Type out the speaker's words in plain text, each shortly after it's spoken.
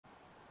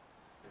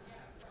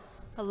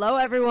Hello,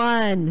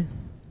 everyone.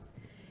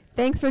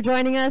 Thanks for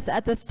joining us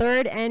at the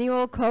 3rd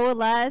annual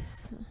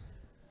Coalesce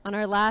on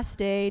our last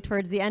day,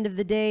 towards the end of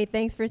the day.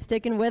 Thanks for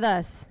sticking with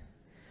us.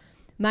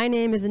 My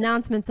name is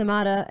Announcements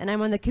Amata, and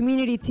I'm on the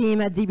community team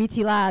at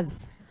DBT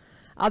Labs.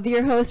 I'll be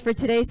your host for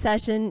today's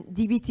session,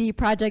 DBT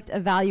Project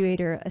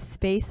Evaluator, a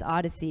Space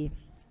Odyssey.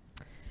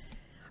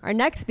 Our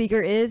next speaker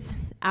is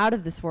out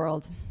of this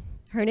world.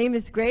 Her name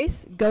is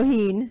Grace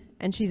Goheen,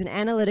 and she's an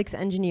analytics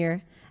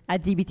engineer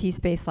at DBT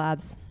Space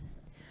Labs.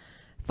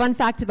 Fun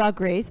fact about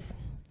Grace.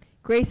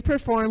 Grace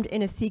performed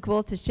in a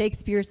sequel to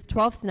Shakespeare's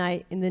Twelfth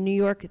Night in the New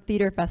York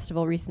Theater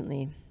Festival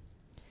recently.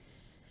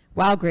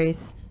 Wow,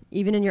 Grace,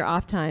 even in your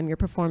off time, you're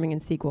performing in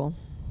sequel.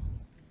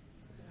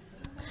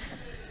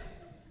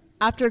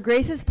 After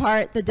Grace's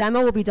part, the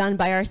demo will be done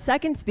by our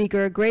second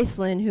speaker,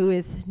 Gracelyn, who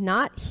is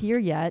not here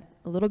yet,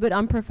 a little bit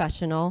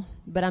unprofessional,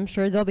 but I'm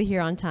sure they'll be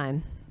here on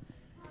time.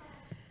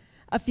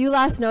 A few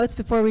last notes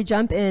before we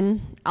jump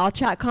in. All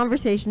chat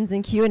conversations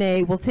and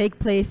Q&A will take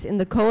place in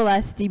the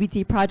Coalesce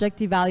DBT Project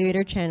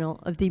Evaluator channel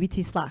of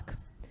DBT Slack.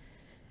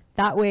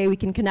 That way we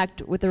can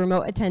connect with the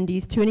remote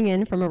attendees tuning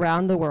in from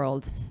around the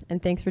world.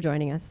 And thanks for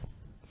joining us.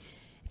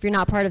 If you're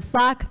not part of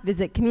Slack,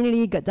 visit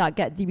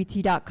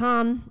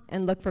community.getdbt.com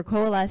and look for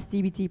Coalesce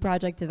DBT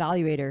Project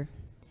Evaluator.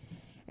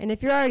 And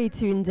if you're already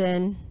tuned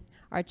in,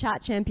 our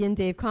chat champion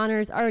Dave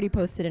Connors already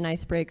posted an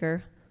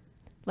icebreaker.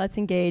 Let's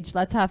engage,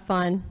 let's have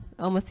fun.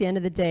 Almost the end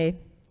of the day.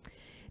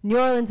 New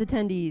Orleans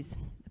attendees,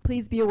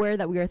 please be aware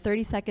that we are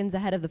 30 seconds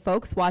ahead of the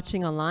folks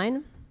watching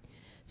online,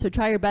 so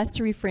try your best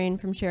to refrain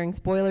from sharing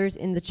spoilers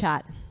in the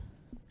chat.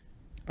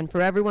 And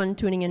for everyone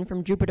tuning in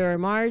from Jupiter or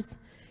Mars,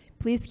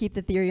 please keep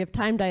the theory of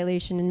time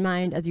dilation in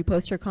mind as you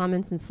post your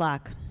comments in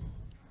Slack.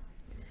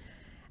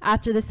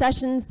 After the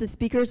sessions, the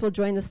speakers will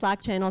join the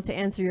Slack channel to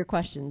answer your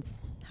questions.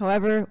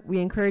 However, we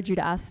encourage you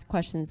to ask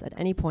questions at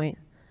any point.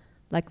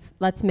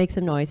 Let's make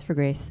some noise for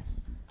Grace.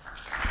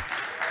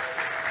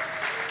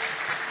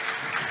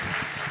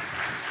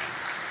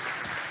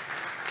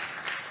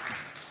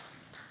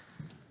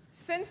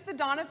 Since the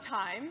dawn of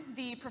time,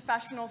 the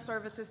professional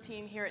services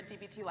team here at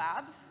DBT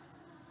Labs,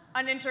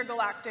 an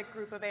intergalactic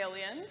group of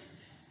aliens,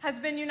 has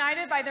been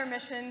united by their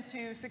mission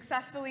to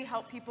successfully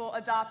help people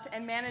adopt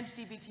and manage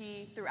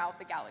DBT throughout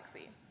the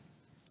galaxy.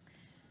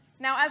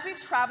 Now, as we've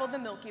traveled the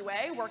Milky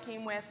Way,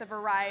 working with a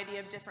variety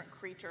of different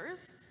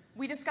creatures,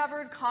 we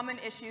discovered common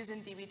issues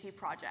in DBT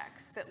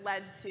projects that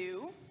led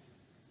to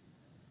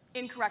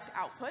incorrect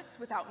outputs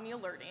without any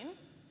alerting,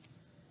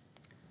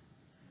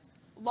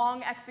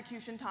 long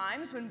execution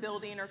times when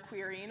building or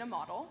querying a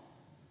model,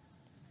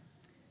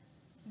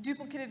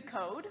 duplicated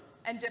code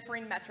and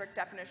differing metric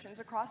definitions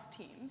across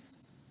teams,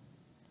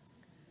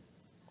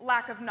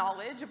 lack of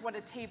knowledge of what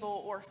a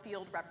table or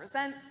field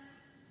represents,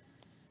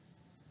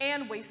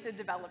 and wasted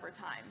developer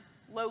time,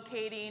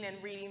 locating and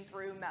reading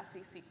through messy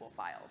SQL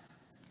files.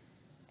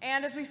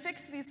 And as we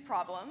fixed these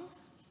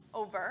problems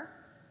over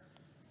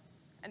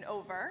and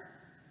over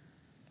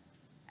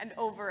and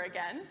over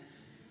again,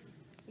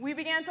 we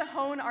began to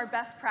hone our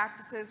best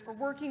practices for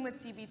working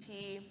with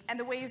DBT and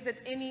the ways that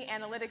any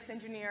analytics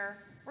engineer,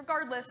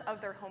 regardless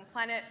of their home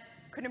planet,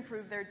 could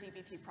improve their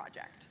DBT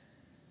project.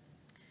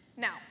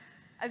 Now,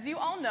 as you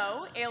all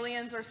know,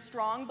 aliens are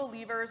strong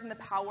believers in the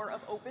power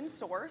of open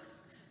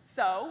source,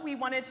 so we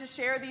wanted to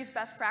share these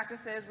best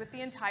practices with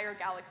the entire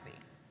galaxy.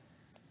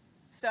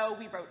 So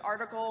we wrote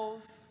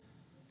articles,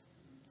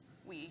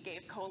 we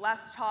gave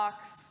Coalesce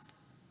talks,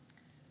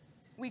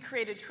 we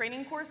created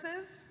training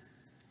courses,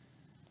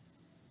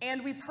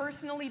 and we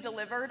personally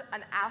delivered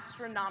an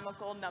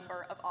astronomical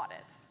number of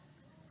audits.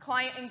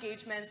 Client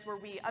engagements where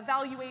we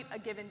evaluate a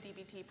given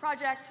DBT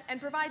project and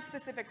provide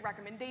specific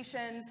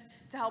recommendations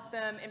to help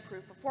them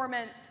improve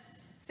performance,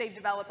 save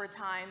developer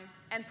time,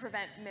 and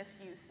prevent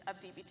misuse of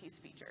DBT's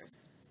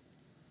features.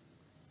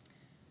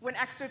 When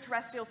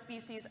extraterrestrial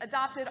species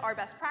adopted our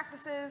best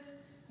practices,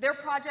 their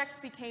projects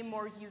became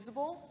more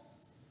usable,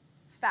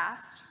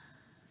 fast,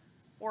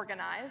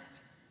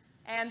 organized,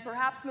 and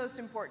perhaps most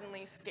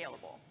importantly,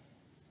 scalable.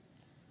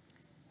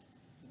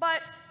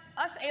 But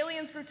us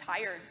aliens grew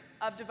tired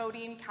of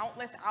devoting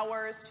countless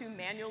hours to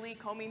manually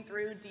combing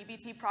through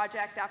DBT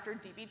project after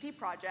DBT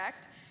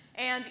project,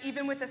 and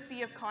even with the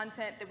sea of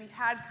content that we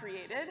had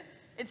created,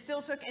 it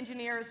still took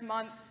engineers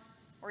months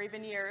or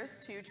even years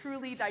to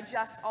truly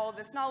digest all of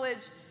this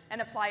knowledge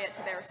and apply it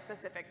to their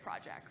specific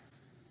projects.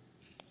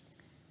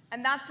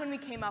 And that's when we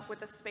came up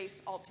with a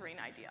space-altering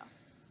idea.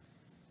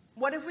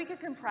 What if we could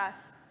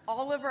compress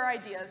all of our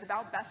ideas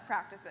about best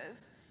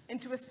practices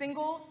into a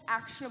single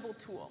actionable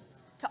tool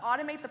to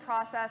automate the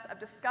process of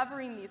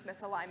discovering these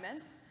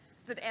misalignments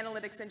so that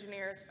analytics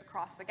engineers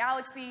across the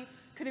galaxy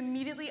could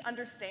immediately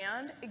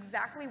understand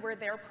exactly where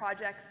their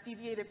projects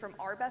deviated from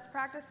our best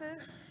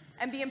practices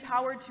and be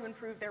empowered to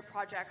improve their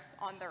projects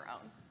on their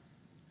own.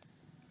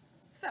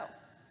 So,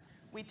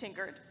 we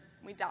tinkered,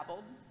 we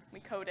dabbled,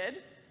 we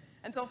coded,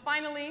 until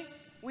finally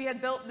we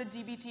had built the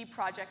DBT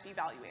Project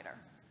Evaluator,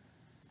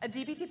 a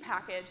DBT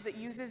package that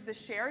uses the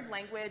shared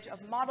language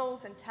of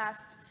models and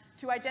tests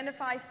to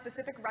identify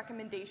specific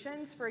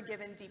recommendations for a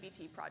given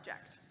DBT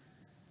project.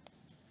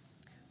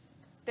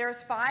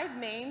 There's 5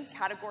 main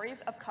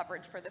categories of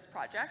coverage for this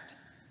project,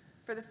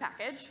 for this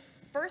package.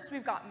 First,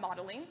 we've got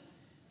modeling.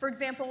 For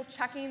example,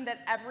 checking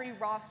that every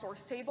raw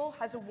source table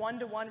has a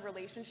one-to-one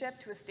relationship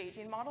to a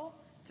staging model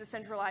to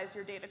centralize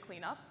your data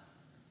cleanup.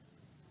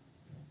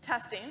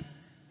 Testing.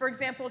 For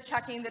example,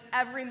 checking that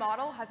every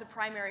model has a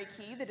primary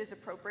key that is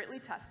appropriately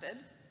tested.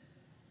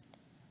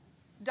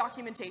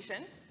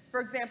 Documentation. For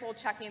example,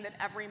 checking that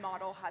every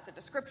model has a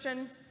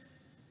description.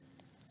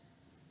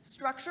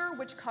 Structure,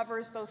 which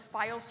covers both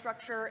file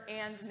structure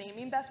and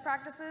naming best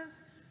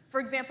practices. For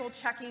example,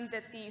 checking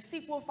that the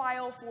SQL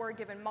file for a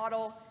given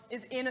model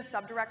is in a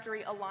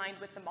subdirectory aligned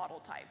with the model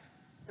type,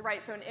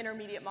 right? So an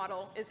intermediate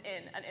model is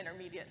in an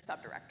intermediate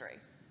subdirectory.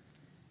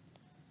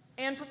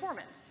 And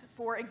performance.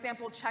 For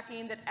example,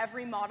 checking that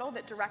every model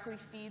that directly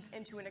feeds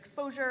into an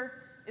exposure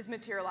is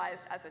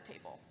materialized as a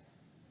table.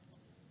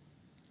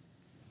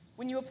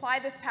 When you apply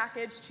this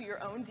package to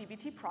your own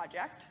DBT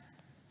project,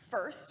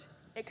 first,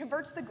 it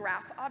converts the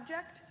graph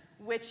object,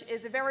 which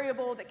is a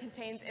variable that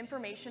contains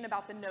information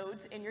about the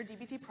nodes in your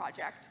DBT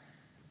project,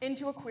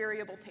 into a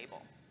queryable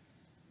table.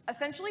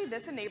 Essentially,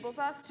 this enables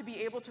us to be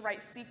able to write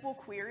SQL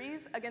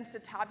queries against a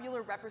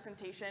tabular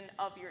representation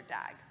of your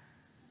DAG.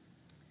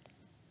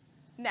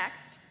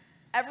 Next,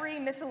 every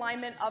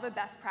misalignment of a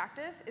best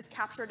practice is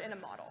captured in a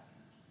model.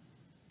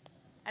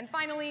 And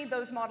finally,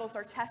 those models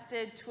are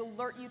tested to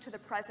alert you to the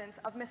presence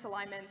of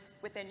misalignments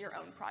within your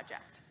own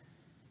project.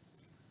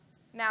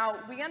 Now,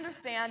 we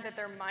understand that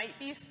there might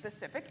be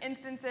specific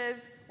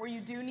instances where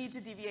you do need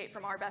to deviate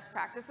from our best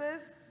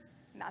practices,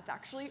 and that's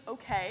actually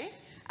okay,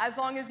 as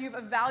long as you've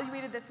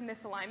evaluated this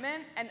misalignment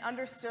and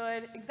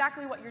understood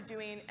exactly what you're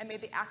doing and made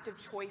the active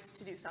choice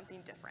to do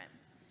something different.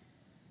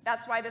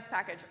 That's why this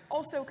package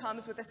also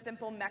comes with a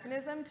simple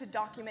mechanism to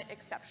document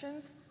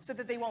exceptions so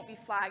that they won't be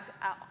flagged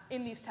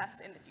in these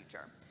tests in the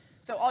future.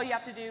 So all you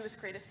have to do is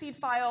create a seed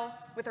file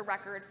with a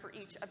record for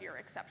each of your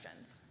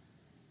exceptions.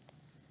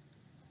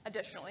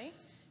 Additionally,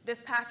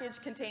 this package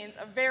contains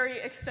a very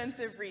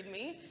extensive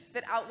README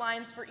that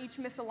outlines for each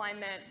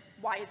misalignment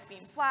why it's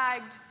being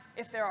flagged,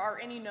 if there are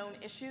any known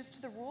issues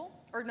to the rule,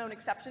 or known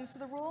exceptions to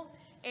the rule,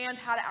 and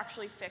how to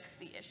actually fix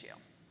the issue.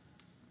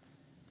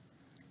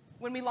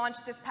 When we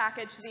launched this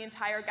package to the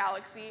entire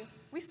galaxy,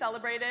 we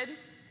celebrated,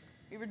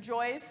 we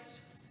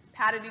rejoiced,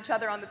 patted each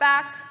other on the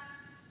back,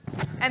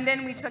 and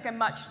then we took a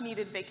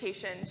much-needed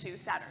vacation to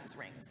Saturn's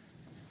rings.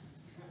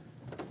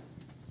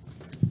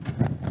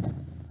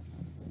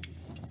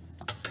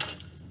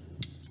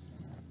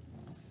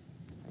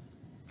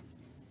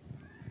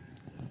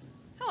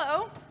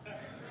 Hello.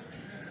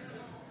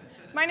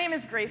 My name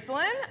is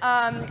Gracelyn.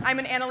 I'm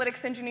an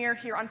analytics engineer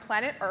here on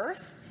planet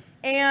Earth,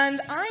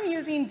 and I'm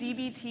using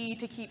dbt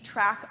to keep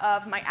track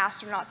of my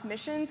astronauts'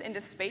 missions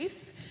into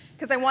space,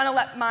 because I want to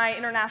let my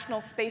International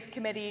Space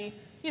Committee,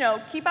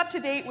 keep up to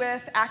date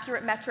with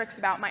accurate metrics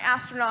about my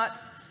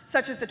astronauts,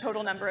 such as the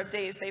total number of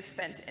days they've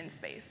spent in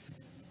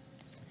space.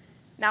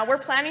 Now, we're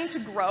planning to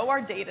grow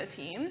our data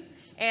team,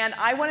 and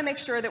I want to make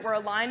sure that we're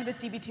aligned with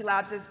DBT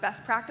Labs'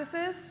 best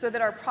practices so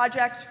that our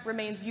project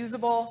remains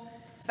usable,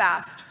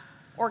 fast,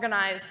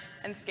 organized,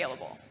 and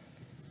scalable.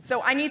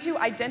 So I need to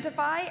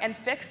identify and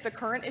fix the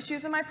current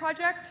issues in my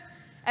project,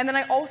 and then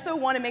I also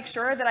want to make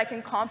sure that I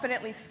can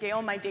confidently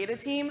scale my data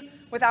team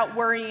without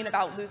worrying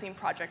about losing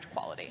project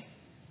quality.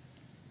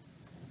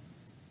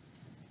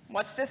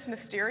 What's this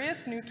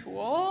mysterious new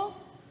tool?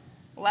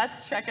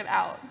 Let's check it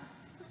out.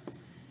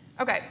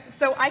 Okay,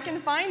 so I can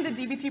find the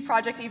dbt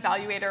Project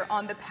Evaluator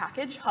on the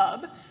Package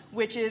Hub,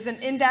 which is an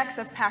index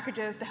of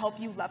packages to help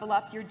you level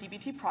up your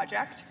DBT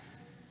project.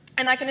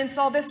 And I can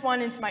install this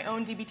one into my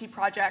own DBT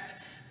project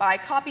by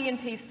copy and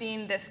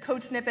pasting this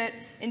code snippet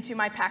into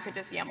my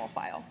packages YAML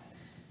file.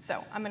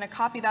 So I'm going to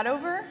copy that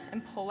over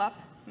and pull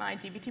up my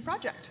DBT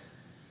project.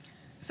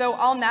 So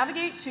I'll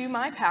navigate to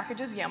my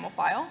packages YAML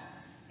file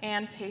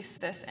and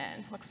paste this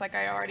in. Looks like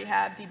I already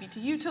have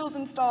dbt utils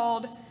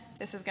installed.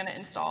 This is going to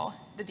install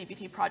the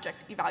dbt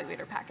Project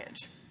Evaluator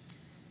package.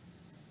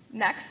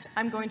 Next,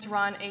 I'm going to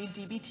run a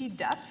dbt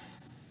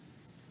deps.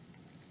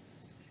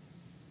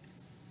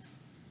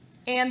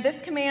 And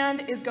this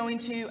command is going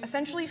to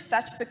essentially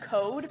fetch the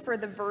code for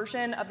the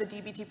version of the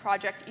dbt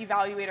Project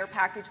Evaluator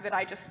package that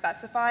I just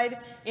specified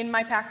in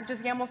my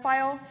packages YAML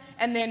file,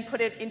 and then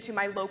put it into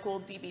my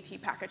local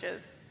dbt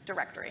packages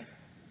directory.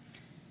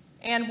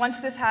 And once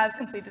this has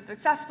completed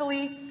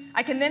successfully,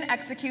 I can then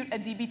execute a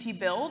dbt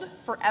build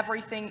for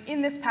everything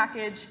in this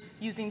package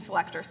using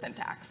selector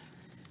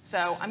syntax.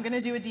 So I'm going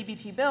to do a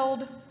dbt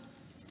build,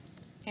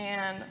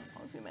 and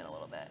I'll zoom in a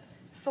little bit.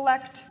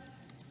 Select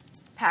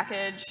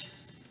package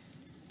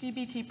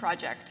dbt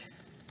Project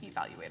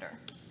Evaluator.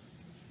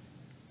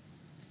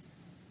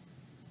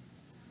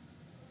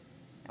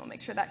 And we'll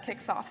make sure that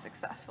kicks off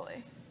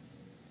successfully.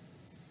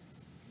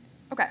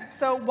 Okay,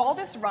 so while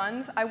this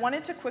runs, I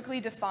wanted to quickly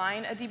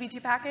define a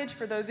dbt package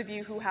for those of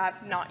you who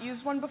have not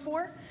used one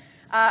before.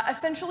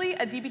 Essentially,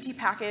 a dbt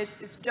package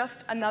is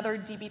just another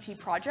dbt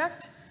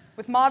project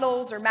with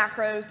models or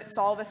macros that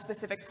solve a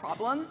specific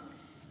problem.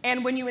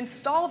 And when you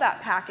install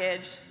that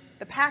package,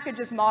 the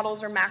package's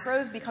models or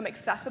macros become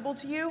accessible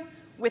to you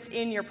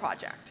within your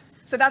project.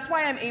 So that's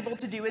why I'm able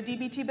to do a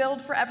dbt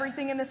build for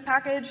everything in this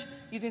package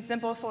using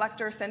simple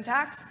selector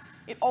syntax.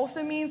 It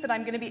also means that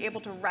I'm going to be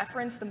able to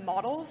reference the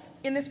models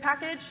in this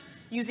package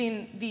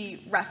using the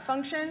ref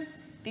function,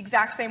 the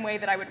exact same way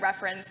that I would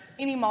reference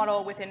any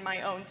model within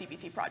my own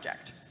dbt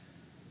project.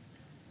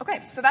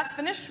 Okay, so that's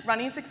finished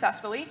running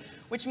successfully,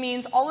 which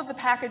means all of the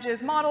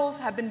package's models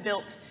have been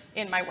built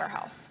in my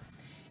warehouse.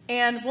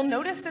 And we'll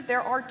notice that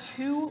there are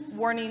 2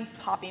 warnings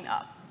popping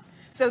up.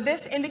 So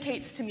this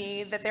indicates to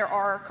me that there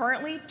are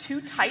currently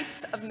 2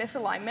 types of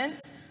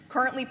misalignments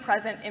currently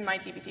present in my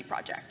dbt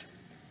project.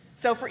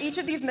 So for each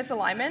of these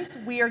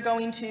misalignments, we are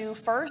going to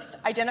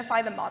first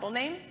identify the model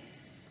name.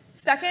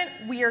 Second,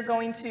 we are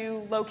going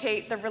to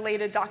locate the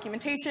related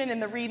documentation in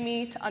the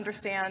README to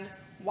understand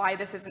why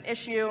this is an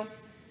issue.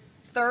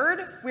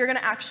 Third, we're going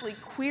to actually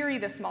query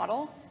this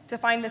model to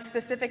find the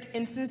specific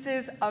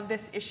instances of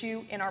this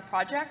issue in our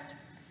project.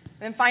 And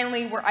then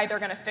finally, we're either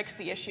going to fix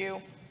the issue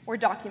or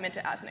document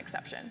it as an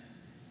exception.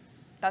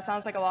 That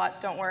sounds like a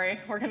lot, don't worry.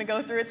 We're going to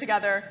go through it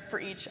together for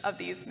each of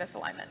these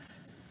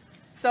misalignments.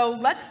 So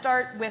let's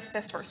start with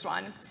this first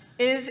one,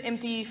 is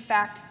empty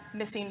fact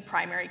missing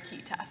primary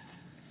key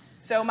tests.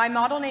 So my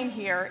model name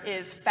here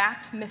is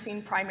fact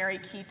missing primary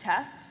key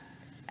tests.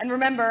 And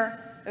remember,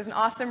 there's an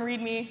awesome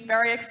README,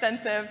 very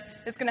extensive.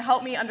 It's going to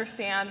help me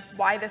understand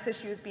why this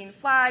issue is being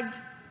flagged,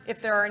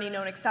 if there are any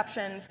known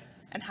exceptions,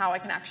 and how I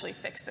can actually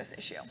fix this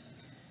issue.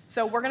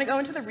 So we're going to go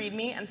into the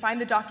README and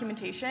find the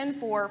documentation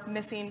for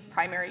missing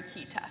primary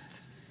key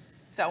tests.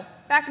 So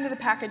back into the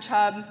package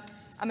hub,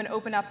 I'm going to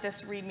open up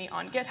this README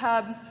on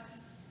GitHub.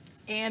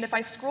 And if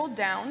I scroll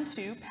down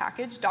to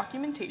package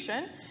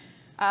documentation,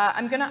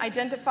 I'm going to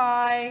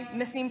identify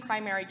missing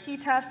primary key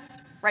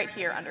tests right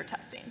here under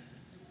testing.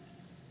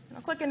 And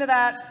I'll click into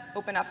that,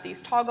 open up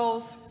these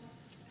toggles.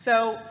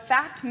 So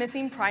fact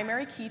missing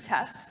primary key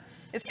tests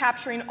is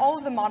capturing all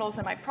of the models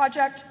in my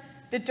project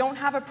that don't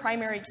have a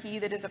primary key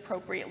that is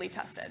appropriately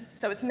tested.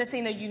 So it's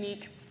missing a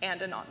unique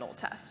and a not null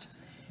test.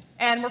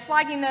 And we're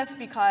flagging this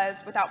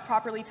because without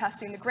properly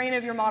testing the grain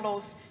of your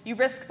models, you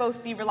risk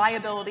both the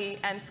reliability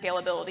and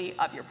scalability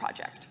of your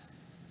project.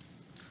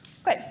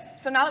 Okay,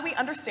 so now that we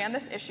understand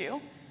this issue,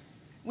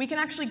 we can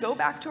actually go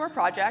back to our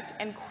project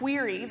and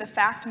query the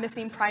fact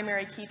missing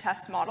primary key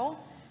test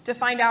model to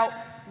find out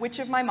which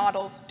of my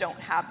models don't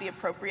have the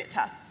appropriate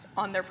tests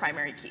on their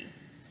primary key.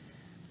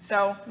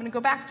 So I'm going to go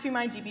back to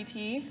my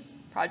dbt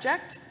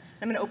project.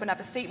 I'm going to open up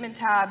a statement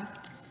tab,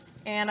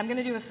 and I'm going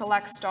to do a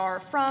select star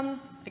from,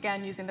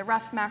 again, using the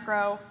ref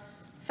macro,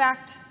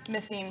 fact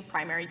missing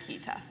primary key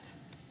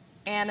tests.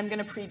 And I'm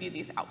going to preview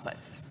these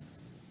outputs.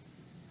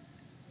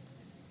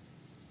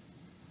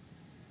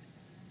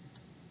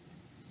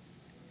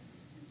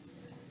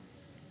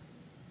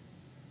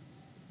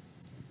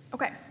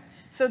 Okay,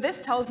 so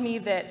this tells me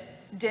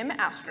that dim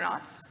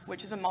astronauts,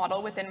 which is a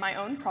model within my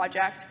own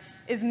project,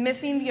 is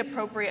missing the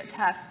appropriate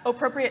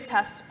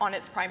tests on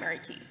its primary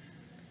key.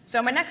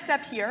 So my next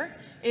step here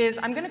is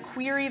I'm going to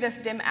query this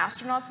dim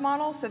astronauts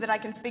model so that I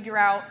can figure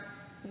out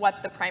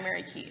what the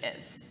primary key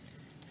is.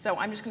 So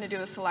I'm just going to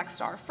do a select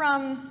star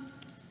from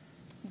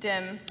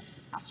dim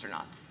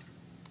astronauts.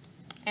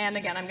 And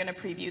again, I'm going to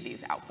preview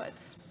these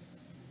outputs.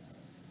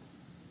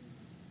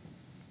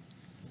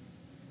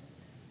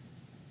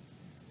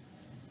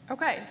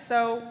 Okay,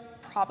 so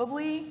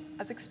probably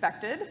as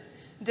expected,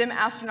 dim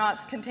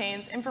astronauts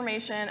contains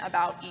information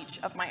about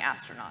each of my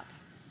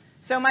astronauts.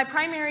 So my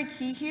primary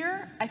key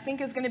here, I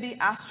think, is going to be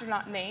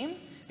astronaut name,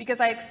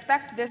 because I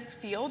expect this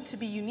field to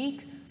be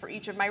unique for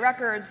each of my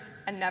records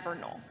and never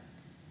null.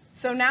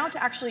 So now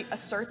to actually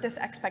assert this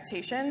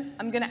expectation,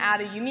 I'm going to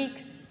add a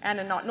unique and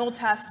a not null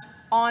test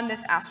on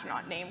this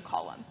astronaut name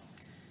column.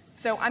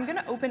 So I'm going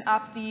to open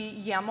up the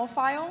YAML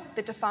file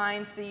that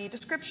defines the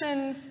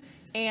descriptions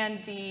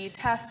and the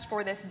tests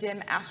for this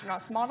dim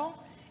astronauts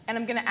model. And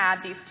I'm going to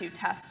add these 2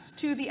 tests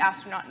to the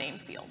astronaut name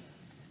field.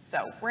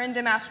 So we're in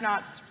dim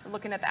astronauts, we're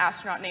looking at the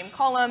astronaut name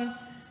column.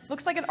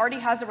 Looks like it already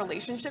has a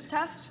relationship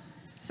test.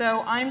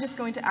 So I'm just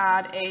going to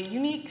add a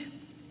unique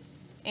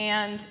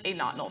and a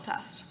not null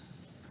test.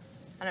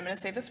 And I'm going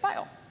to save this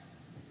file.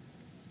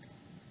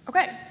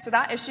 Okay, so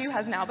that issue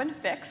has now been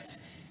fixed.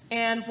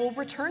 And we'll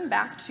return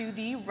back to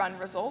the run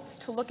results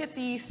to look at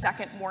the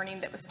second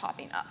warning that was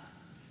popping up.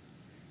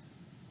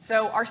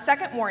 So our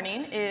second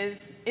warning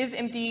is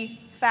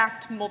empty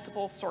fact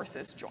multiple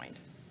sources joined.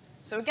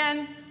 So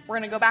again, we're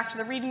going to go back to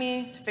the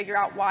README to figure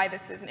out why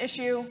this is an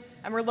issue,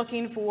 and we're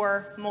looking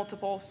for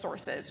multiple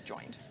sources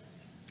joined.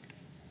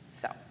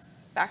 So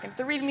back into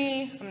the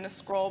README, I'm going to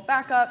scroll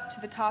back up to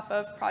the top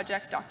of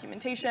project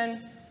documentation,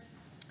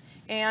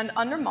 and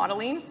under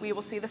modeling, we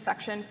will see the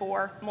section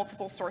for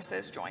multiple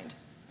sources joined.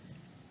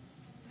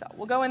 So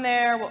we'll go in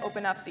there, we'll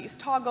open up these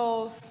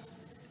toggles.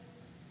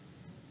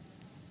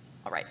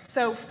 All right,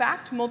 so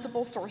fact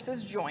multiple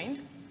sources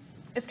joined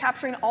is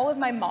capturing all of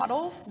my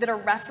models that are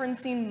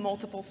referencing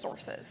multiple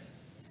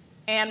sources.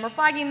 And we're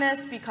flagging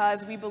this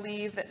because we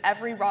believe that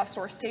every raw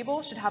source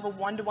table should have a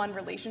one-to-one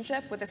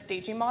relationship with a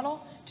staging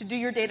model to do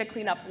your data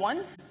cleanup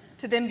once,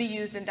 to then be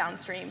used in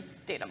downstream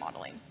data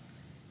modeling.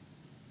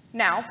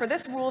 Now, for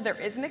this rule, there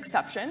is an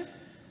exception,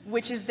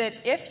 which is that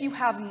if you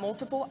have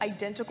multiple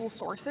identical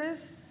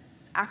sources,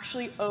 it's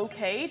actually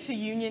okay to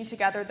union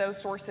together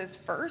those sources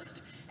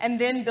first and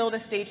then build a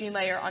staging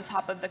layer on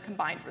top of the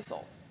combined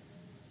result.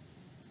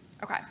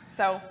 Okay,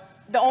 so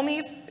the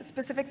only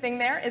specific thing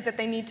there is that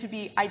they need to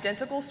be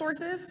identical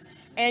sources,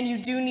 and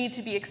you do need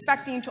to be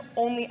expecting to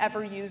only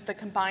ever use the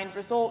combined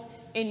result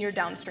in your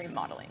downstream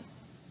modeling.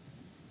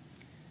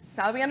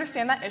 So now that we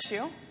understand that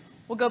issue,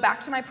 we'll go back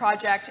to my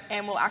project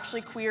and we'll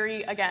actually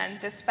query, again,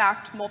 this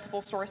fact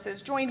multiple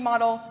sources joined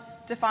model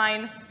to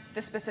find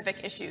the specific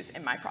issues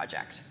in my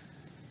project.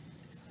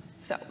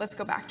 So let's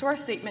go back to our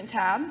statement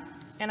tab,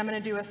 and I'm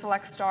going to do a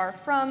select star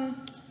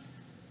from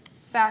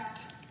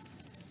fact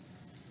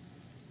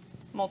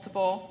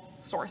multiple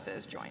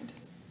sources joined.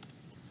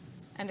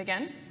 And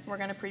again, we're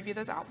going to preview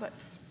those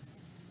outputs.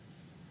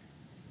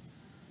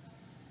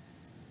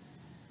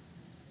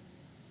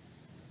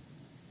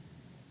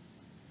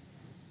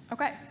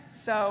 Okay,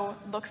 so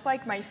looks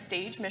like my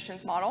stage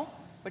missions model,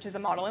 which is a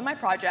model in my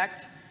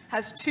project,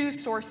 has two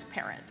source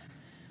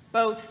parents,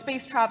 both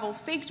space travel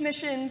faked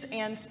missions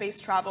and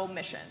space travel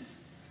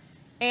missions.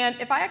 And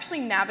if I actually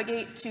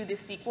navigate to the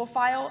SQL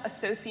file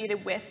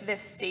associated with this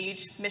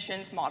stage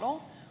missions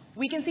model,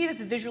 we can see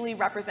this visually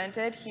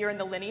represented here in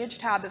the lineage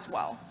tab as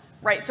well,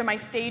 right? So my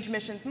stage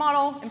missions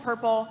model in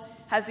purple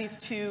has these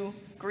two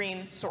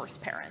green source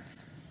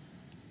parents.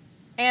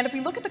 And if we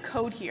look at the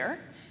code here,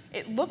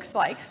 it looks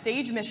like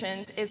stage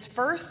missions is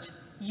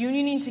first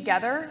unioning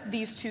together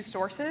these two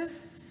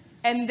sources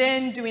and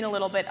then doing a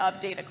little bit of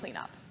data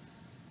cleanup.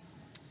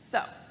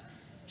 So,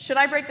 should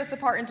I break this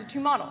apart into two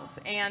models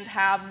and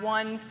have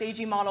one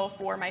staging model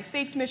for my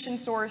faked mission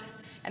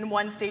source and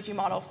one staging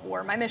model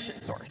for my mission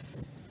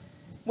source?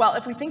 Well,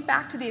 if we think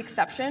back to the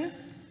exception,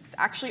 it's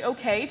actually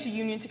okay to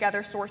union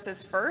together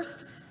sources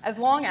first, as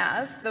long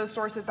as those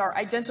sources are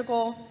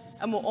identical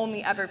and will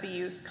only ever be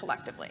used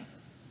collectively.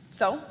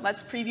 So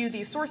let's preview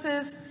these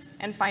sources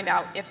and find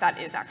out if that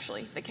is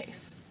actually the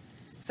case.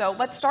 So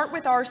let's start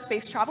with our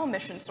space travel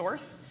mission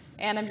source,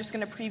 and I'm just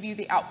going to preview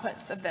the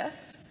outputs of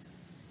this.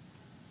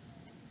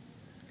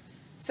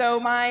 So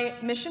my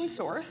mission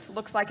source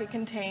looks like it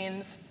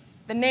contains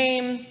the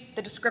name,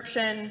 the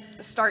description,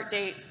 the start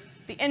date,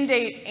 the end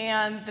date,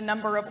 and the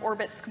number of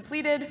orbits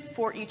completed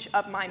for each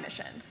of my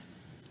missions.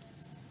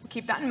 We'll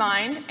keep that in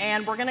mind,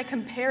 and we're going to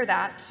compare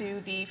that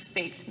to the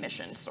faked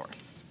mission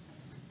source.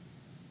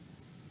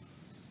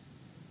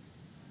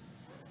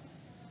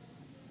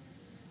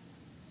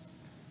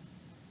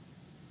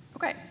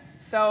 Okay,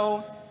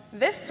 so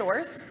this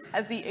source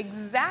has the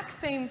exact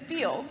same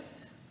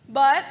fields,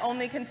 but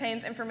only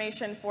contains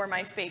information for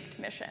my faked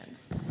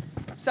missions.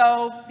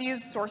 So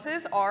these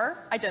sources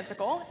are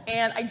identical,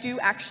 and I do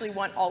actually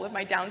want all of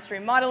my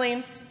downstream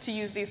modeling to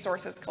use these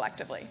sources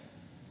collectively.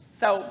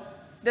 So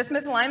this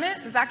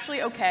misalignment is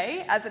actually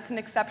okay, as it's an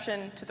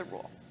exception to the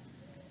rule.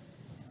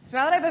 So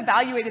now that I've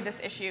evaluated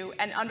this issue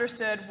and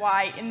understood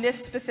why in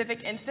this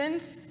specific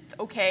instance it's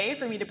okay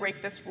for me to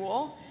break this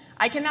rule,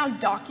 I can now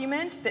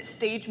document that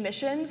stage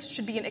missions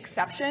should be an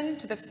exception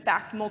to the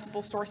fact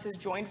multiple sources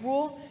joined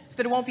rule so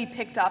that it won't be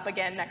picked up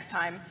again next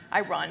time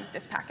I run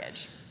this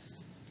package.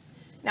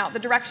 Now, the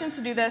directions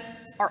to do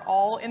this are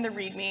all in the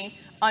README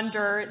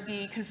under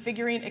the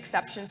configuring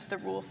exceptions to the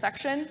rules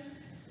section.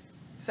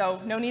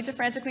 So no need to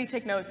frantically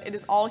take notes. It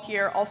is all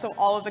here. Also,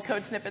 all of the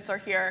code snippets are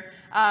here,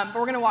 but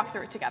we're going to walk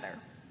through it together.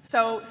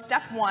 So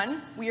step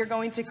one, we are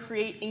going to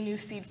create a new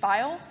seed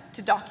file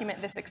to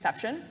document this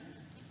exception.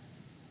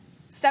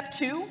 Step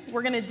two,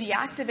 we're going to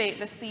deactivate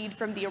the seed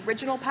from the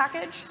original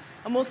package,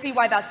 and we'll see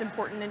why that's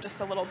important in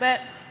just a little bit.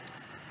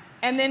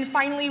 And then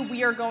finally,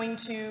 we are going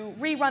to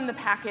rerun the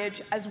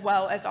package as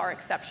well as our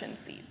exception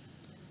seed.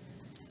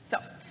 So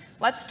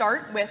let's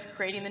start with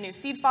creating the new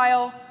seed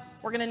file.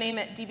 We're going to name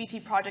it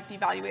dbt Project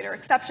Evaluator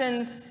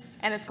exceptions,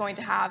 and it's going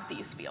to have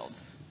these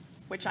fields,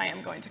 which I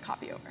am going to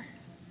copy over.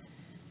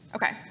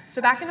 Okay, so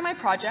back into my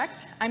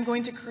project, I'm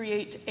going to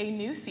create a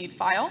new seed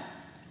file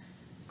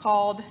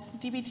called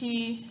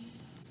dbt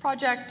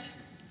Project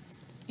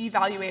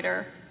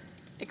Evaluator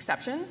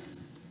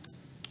exceptions.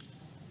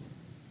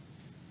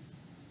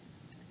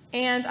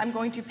 And I'm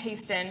going to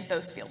paste in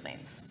those field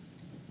names.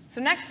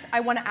 So next, I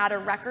want to add a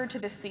record to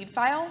this seed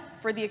file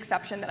for the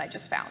exception that I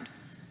just found.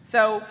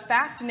 So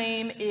fact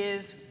name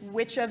is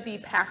which of the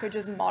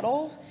package's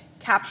models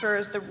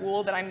captures the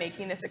rule that I'm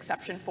making this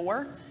exception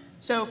for.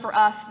 So for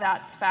us,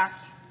 that's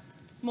fact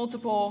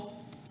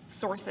multiple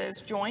sources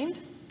joined.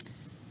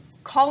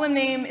 Column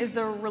name is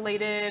the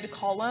related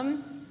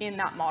column in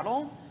that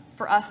model.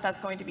 For us, that's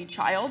going to be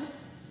child.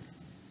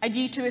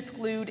 ID to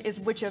exclude is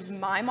which of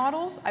my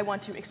models I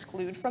want to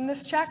exclude from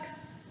this check.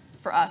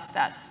 For us,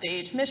 that's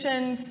stage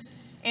missions.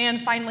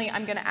 And finally,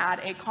 I'm going to add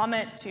a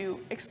comment to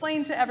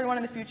explain to everyone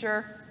in the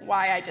future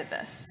why I did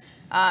this.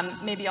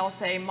 Maybe I'll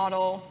say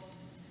model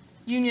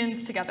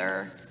unions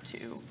together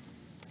to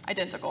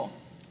identical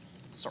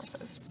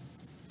sources.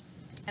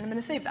 And I'm going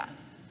to save that.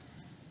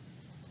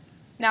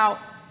 Now,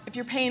 if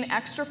you're paying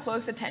extra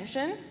close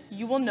attention,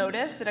 you will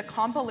notice that a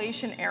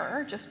compilation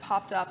error just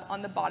popped up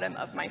on the bottom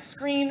of my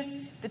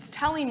screen that's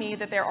telling me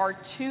that there are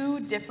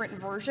 2 different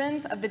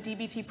versions of the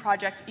DBT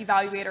Project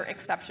Evaluator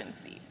exception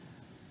seed.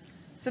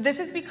 So this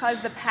is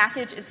because the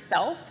package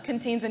itself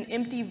contains an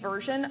empty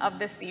version of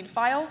this seed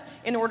file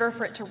in order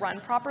for it to run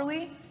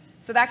properly.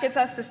 So that gets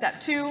us to step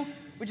 2,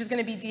 which is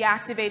going to be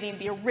deactivating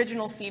the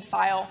original seed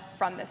file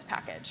from this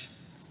package.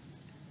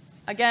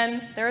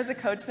 Again, there is a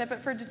code snippet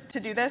to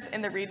do this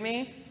in the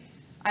README.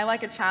 I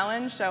like a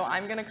challenge, so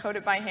I'm going to code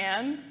it by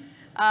hand.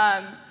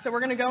 So we're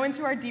going to go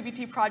into our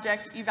DBT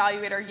Project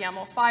Evaluator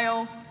YAML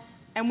file,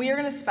 and we are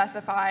going to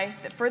specify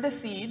that for the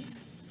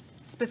seeds,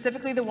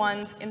 specifically the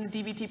ones in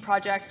the DBT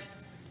Project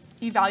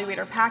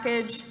Evaluator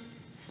package,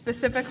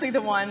 specifically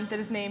the one that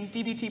is named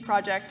DBT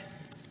Project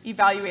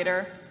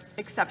Evaluator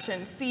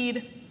exception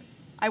seed,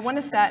 I want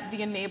to set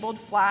the enabled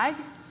flag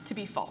to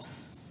be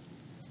false.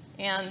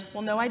 And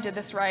we'll know I did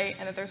this right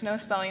and that there's no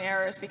spelling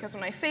errors because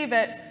when I save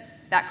it,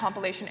 that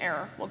compilation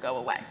error will go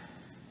away.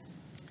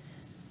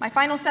 My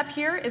final step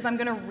here is I'm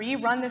going to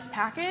rerun this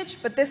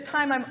package, but this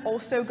time I'm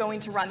also going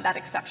to run that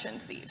exception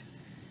seed.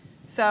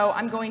 So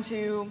I'm going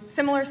to,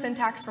 similar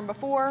syntax from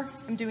before,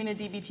 I'm doing a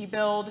dbt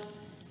build,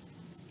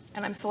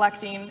 and I'm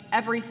selecting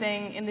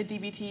everything in the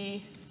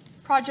DBT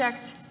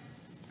Project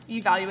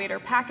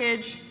Evaluator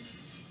package,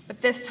 but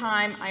this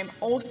time I'm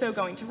also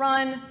going to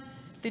run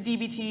the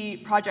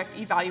DBT Project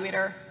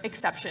Evaluator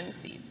exception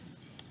seed.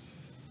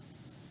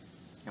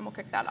 And we'll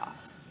kick that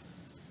off.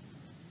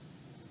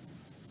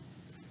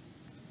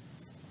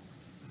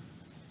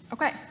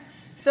 Okay,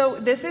 so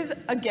this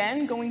is,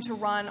 again, going to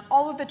run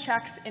all of the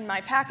checks in my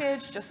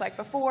package, just like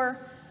before,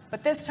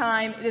 but this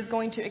time it is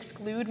going to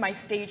exclude my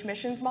stage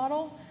missions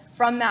model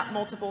from that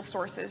multiple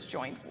sources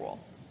joined rule.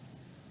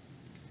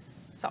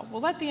 So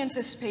we'll let the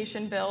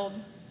anticipation build,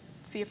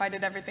 see if I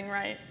did everything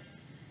right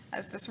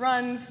as this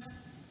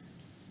runs.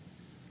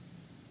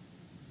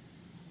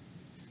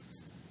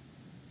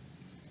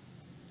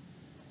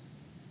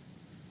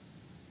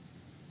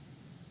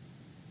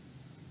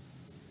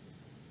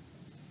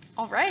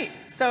 All right,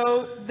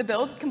 so the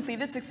build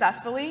completed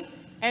successfully,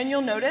 and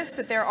you'll notice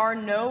that there are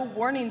no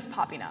warnings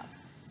popping up.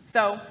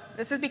 So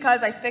this is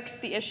because I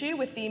fixed the issue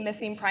with the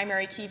missing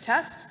primary key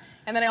test,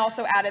 and then I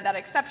also added that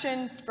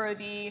exception for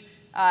the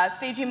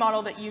staging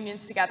model that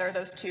unions together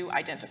those 2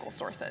 identical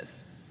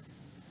sources.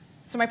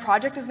 So my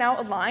project is now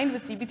aligned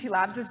with DBT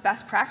Labs'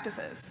 best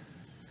practices.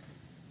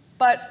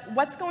 But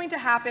what's going to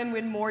happen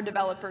when more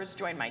developers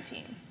join my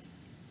team?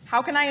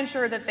 How can I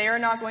ensure that they are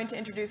not going to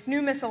introduce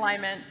new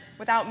misalignments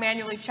without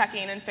manually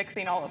checking and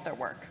fixing all of their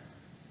work?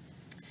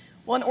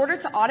 Well, in order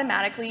to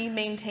automatically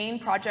maintain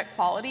project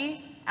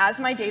quality as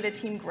my data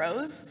team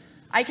grows,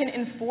 I can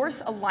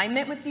enforce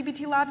alignment with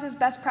DBT Labs'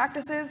 best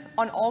practices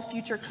on all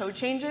future code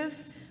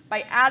changes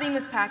by adding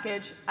this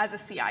package as a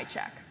CI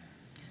check.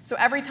 So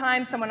every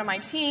time someone on my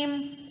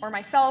team or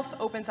myself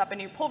opens up a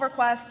new pull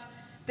request,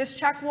 this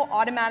check will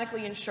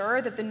automatically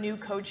ensure that the new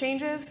code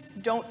changes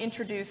don't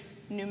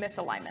introduce new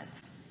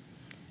misalignments.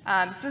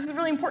 So this is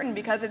really important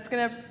because it's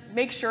going to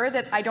make sure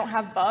that I don't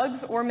have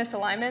bugs or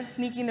misalignments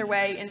sneaking their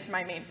way into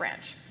my main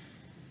branch.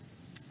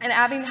 And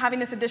having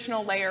this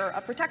additional layer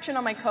of protection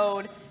on my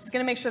code is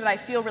going to make sure that I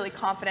feel really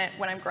confident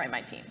when I'm growing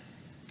my team.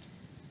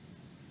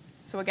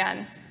 So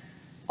again,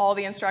 all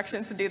the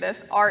instructions to do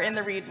this are in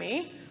the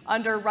README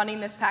under running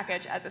this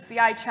package as a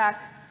CI check.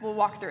 We'll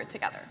walk through it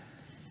together.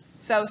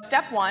 So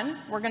step 1,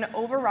 we're going to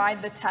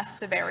override the test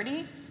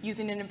severity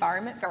using an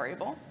environment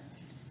variable.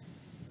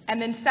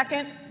 And then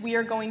second, we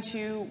are going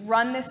to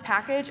run this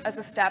package as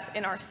a step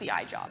in our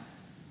CI job.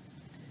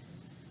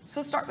 So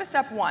let's start with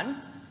step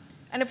 1.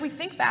 And if we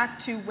think back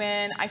to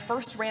when I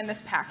first ran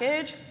this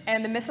package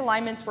and the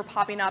misalignments were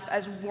popping up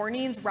as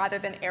warnings rather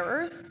than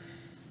errors,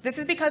 this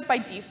is because by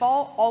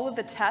default, all of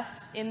the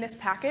tests in this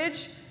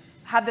package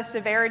have the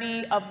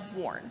severity of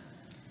warn.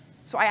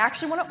 So I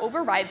actually want to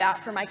override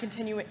that for my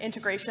continuous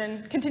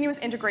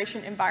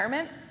integration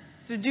environment.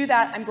 So to do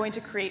that, I'm going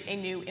to create a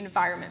new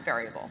environment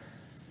variable.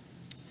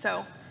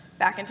 So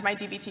back into my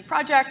DBT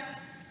project,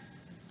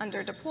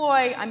 under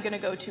deploy, I'm going to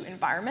go to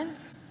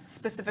environments,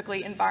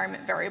 specifically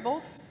environment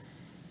variables.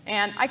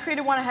 And I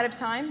created one ahead of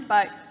time,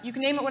 but you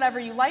can name it whatever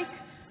you like.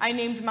 I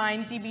named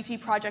mine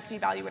DBT Project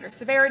Evaluator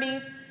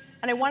Severity,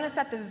 and I want to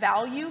set the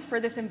value for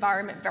this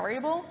environment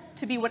variable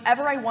to be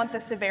whatever I want the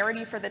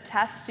severity for the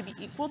test to be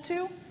equal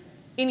to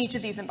in each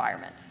of these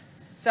environments.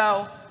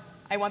 So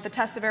I want the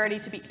test severity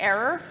to be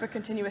error for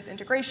continuous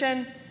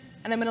integration,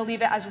 and I'm going to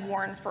leave it as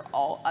warn for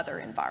all other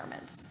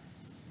environments.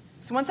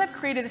 So once I've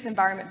created this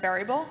environment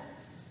variable,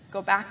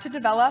 go back to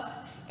develop,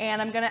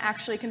 and I'm going to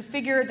actually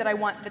configure that I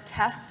want the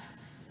tests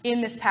in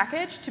this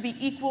package to be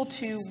equal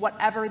to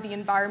whatever the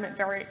environment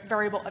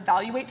variable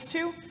evaluates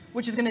to,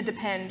 which is going to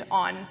depend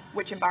on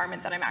which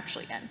environment that I'm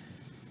actually in.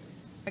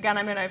 Again,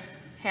 I'm going to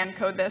hand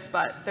code this,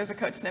 but there's a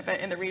code snippet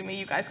in the README.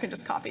 You guys can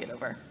just copy it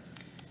over.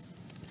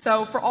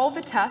 So for all of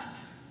the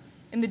tests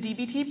in the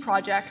DBT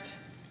project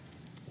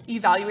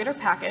evaluator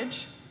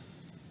package,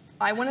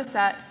 I want to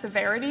set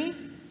severity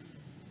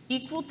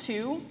equal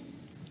to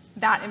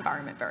that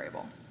environment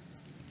variable.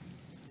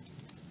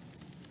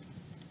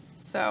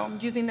 So I'm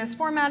using this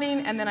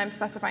formatting, and then I'm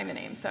specifying the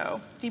name. So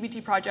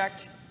dbt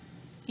project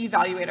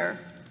evaluator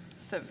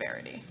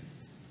severity.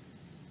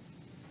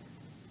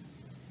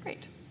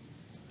 Great.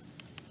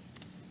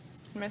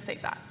 I'm going to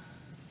save that.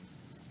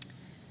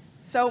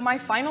 So my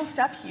final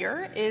step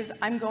here is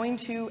I'm going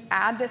to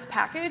add this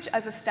package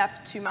as a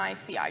step to my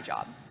CI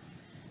job.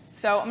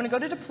 So I'm going to go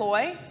to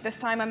deploy.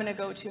 This time I'm going to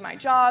go to my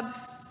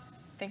jobs.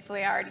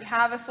 Thankfully, I already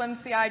have a Slim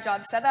CI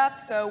job set up,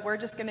 so we're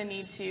just going to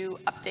need to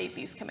update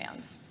these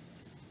commands.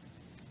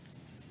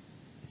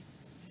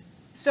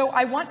 So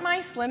I want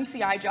my Slim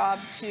CI job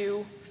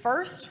to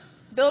first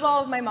build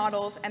all of my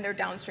models and their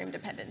downstream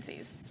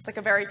dependencies. It's like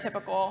a very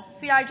typical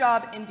CI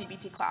job in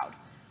dbt Cloud.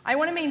 I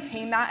want to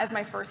maintain that as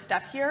my first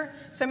step here,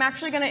 so I'm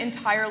actually going to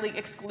entirely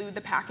exclude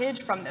the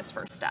package from this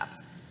first step.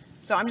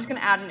 So I'm just going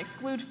to add an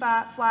exclude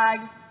flag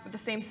with the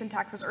same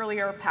syntax as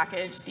earlier,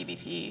 package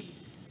dbt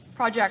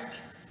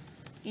project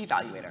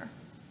evaluator.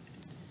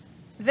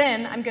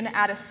 Then I'm going to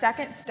add a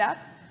second step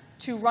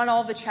to run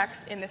all the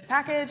checks in this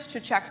package to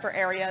check for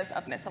areas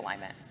of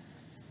misalignment.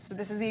 So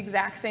this is the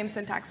exact same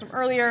syntax from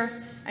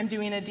earlier. I'm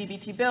doing a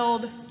dbt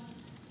build,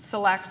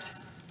 select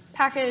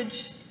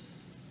package,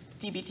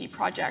 dbt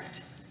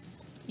project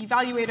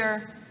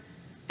evaluator,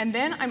 and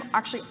then I'm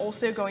actually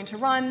also going to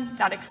run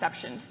that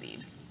exception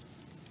seed.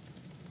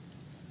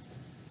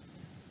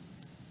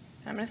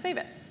 And I'm going to save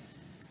it.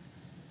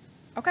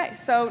 Okay,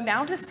 so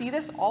now to see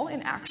this all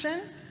in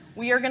action,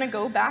 we are going to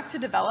go back to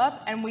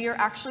develop, and we are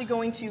actually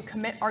going to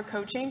commit our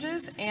code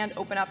changes and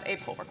open up a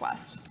pull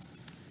request.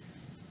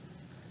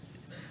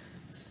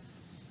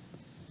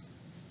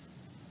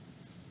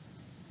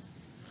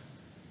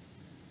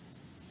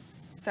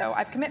 So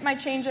I've commit my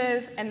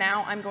changes, and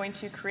now I'm going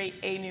to create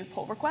a new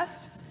pull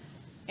request.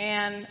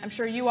 And I'm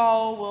sure you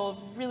all will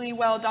really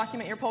well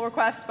document your pull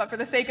requests, but for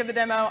the sake of the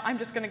demo, I'm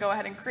just going to go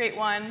ahead and create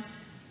one.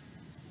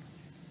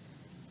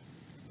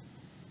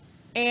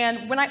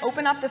 And when I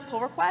open up this pull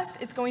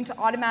request, it's going to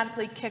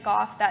automatically kick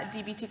off that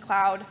dbt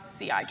Cloud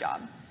CI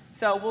job.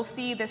 So we'll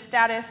see the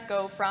status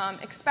go from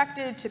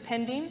expected to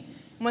pending.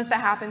 And once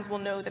that happens, we'll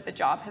know that the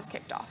job has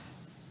kicked off.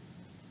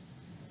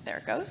 There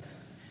it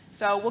goes.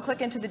 So we'll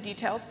click into the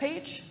details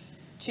page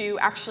to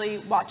actually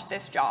watch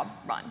this job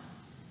run.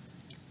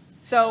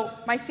 So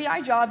my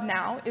CI job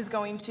now is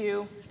going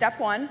to, step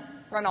one,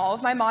 run all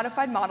of my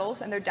modified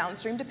models and their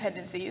downstream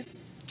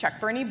dependencies, check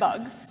for any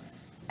bugs.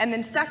 And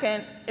then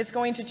second, it's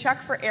going to check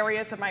for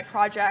areas of my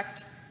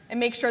project and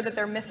make sure that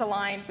they're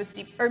misaligned with,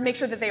 or make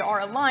sure that they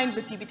are aligned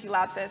with dbt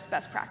Labs'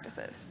 best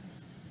practices.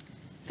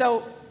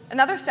 So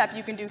another step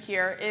you can do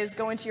here is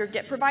go into your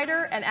Git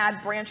provider and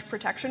add branch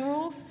protection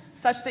rules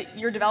such that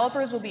your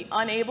developers will be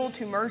unable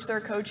to merge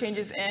their code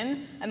changes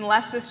in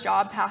unless this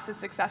job passes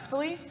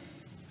successfully.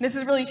 This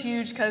is really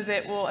huge because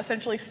it will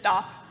essentially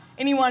stop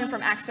anyone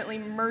from accidentally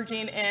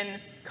merging in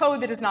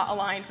code that is not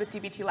aligned with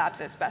dbt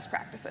Labs' best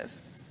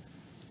practices.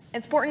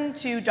 It's important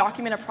to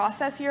document a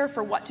process here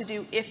for what to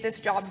do if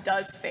this job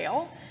does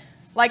fail.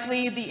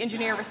 Likely, the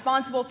engineer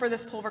responsible for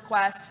this pull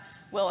request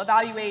will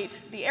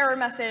evaluate the error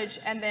message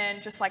and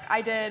then, just like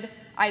I did,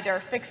 either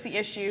fix the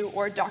issue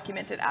or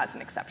document it as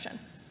an exception.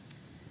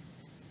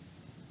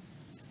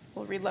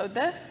 We'll reload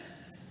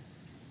this.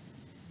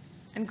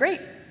 And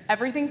great,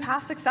 everything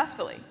passed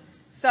successfully.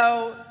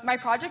 So my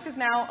project is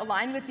now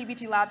aligned with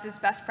dbt Labs'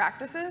 best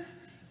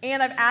practices,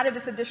 and I've added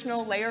this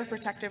additional layer of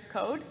protective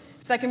code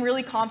so that I can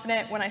really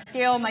confident when I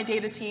scale my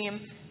data team,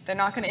 they're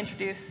not going to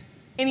introduce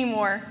any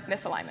more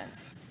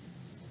misalignments.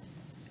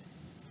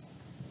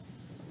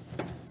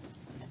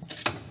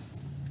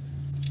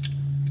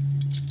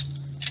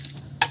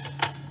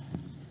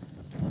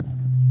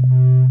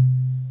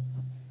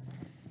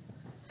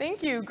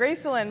 Thank you,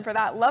 Gracelyn, for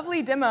that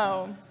lovely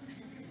demo.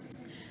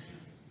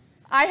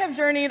 I have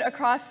journeyed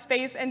across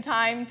space and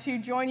time to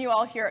join you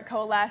all here at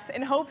Coalesce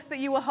in hopes that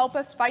you will help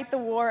us fight the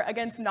war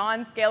against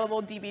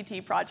non-scalable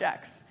dbt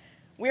projects.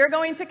 We are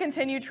going to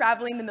continue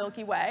traveling the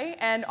Milky Way,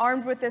 and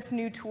armed with this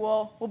new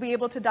tool, we'll be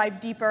able to dive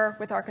deeper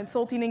with our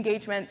consulting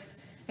engagements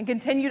and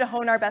continue to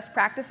hone our best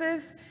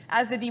practices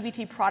as the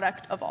dbt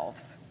product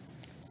evolves.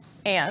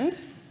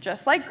 And,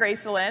 just like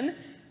Gracelyn,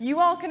 you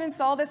all can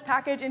install this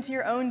package into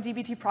your own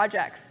dbt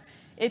projects.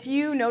 If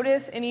you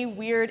notice any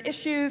weird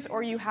issues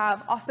or you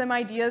have awesome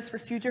ideas for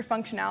future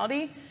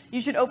functionality,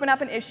 you should open up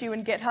an issue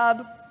in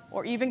GitHub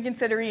or even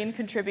considering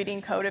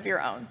contributing code of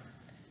your own.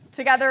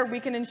 Together, we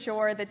can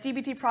ensure that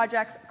dbt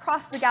projects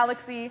across the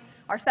galaxy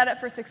are set up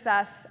for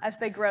success as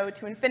they grow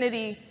to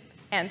infinity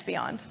and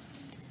beyond.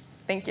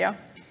 Thank you.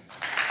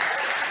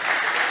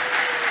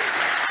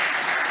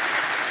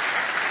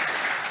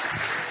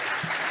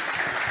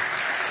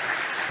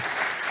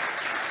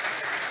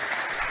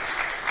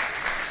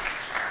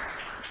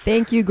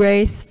 Thank you,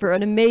 Grace, for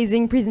an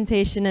amazing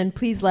presentation, and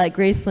please let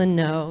Gracelyn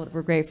know that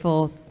we're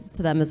grateful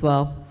to them as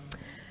well.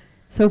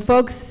 So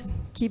folks,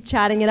 keep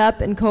chatting it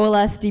up and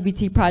Coalesce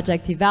dbt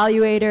Project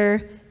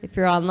Evaluator. If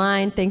you're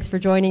online, thanks for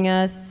joining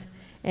us.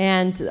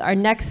 And our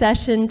next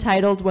session,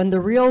 titled When the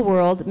Real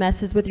World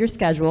Messes with Your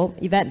Schedule,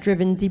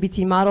 Event-Driven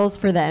DBT Models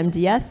for the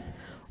MDS,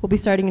 will be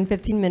starting in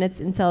 15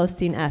 minutes in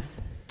Celestine F.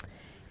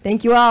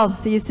 Thank you all.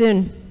 See you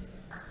soon.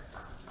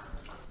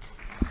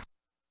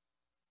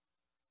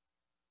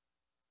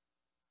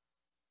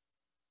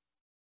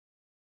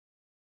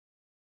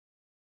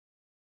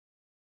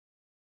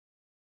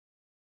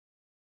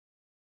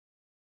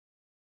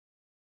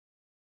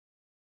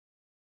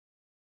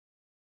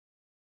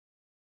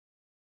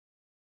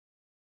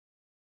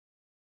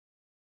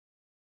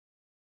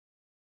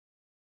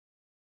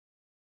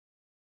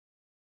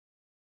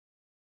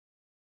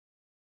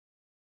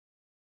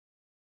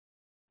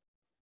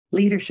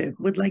 Leadership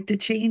would like to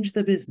change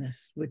the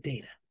business with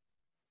data.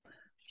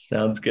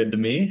 Sounds good to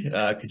me.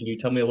 Could you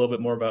tell me a little bit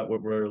more about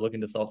what we're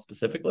looking to solve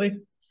specifically?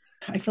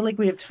 I feel like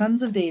we have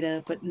tons of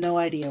data, but no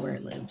idea where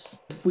it lives.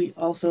 We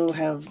also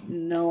have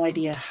no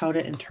idea how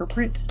to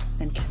interpret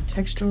and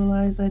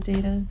contextualize that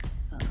data.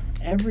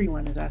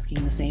 Everyone is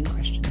asking the same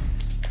questions.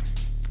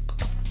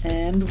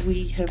 And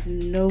we have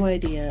no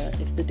idea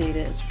if the data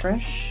is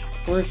fresh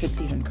or if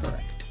it's even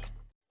correct.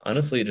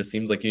 Honestly, it just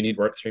seems like you need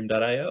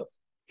workstream.io.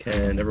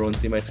 Can everyone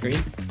see my screen?